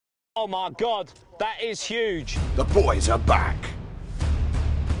Oh my God, that is huge. The boys are back.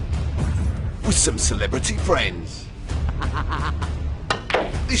 With some celebrity friends.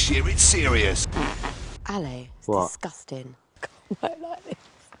 This year it's serious. Ali, it's What? disgusting. Can't work like this.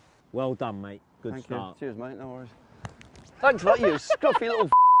 Well done, mate. Good Thank start. you. Cheers, mate. No worries. Thanks for that, you scruffy little.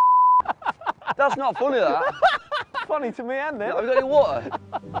 That's not funny, that. Funny to me, and Have you got any water?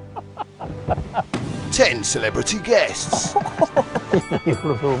 10 celebrity guests. You could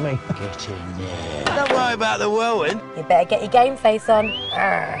have fooled me. Get in there. Don't worry about the whirlwind. You better get your game face on.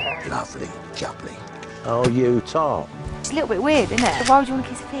 Lovely, jubbly. Oh, you top. It's a little bit weird, isn't it? Why would you want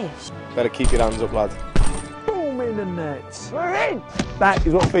to kiss a fish? Better keep your hands up, lad. Boom in the nets. We're in! That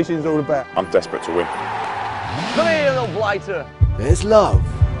is what fishing's all about. I'm desperate to win. Come here, little blighter. There's love.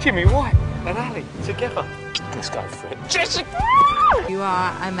 Jimmy White and Ali together. Let's go for it. Jessica! You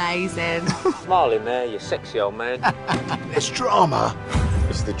are amazing. Smile in there, you sexy old man. There's drama.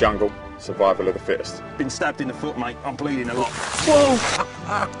 This is the jungle. Survival of the fittest. Been stabbed in the foot, mate. I'm bleeding a lot. Whoa!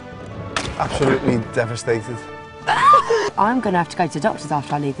 Absolutely devastated. I'm going to have to go to the doctors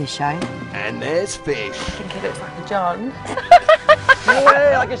after I leave this show. And there's fish. I think it looks like a John.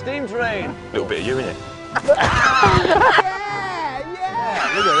 Hey, like a steam train. A little bit of you in it. Look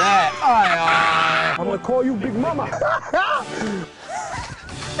at that. Aye, aye. I'm gonna call you Big Mama.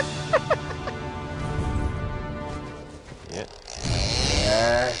 Yeah.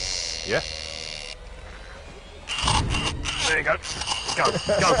 Yes. Yeah. There you go. Go,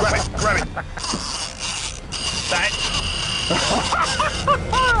 grab it, grab it. That.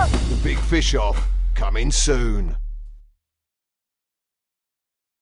 The big fish off coming soon.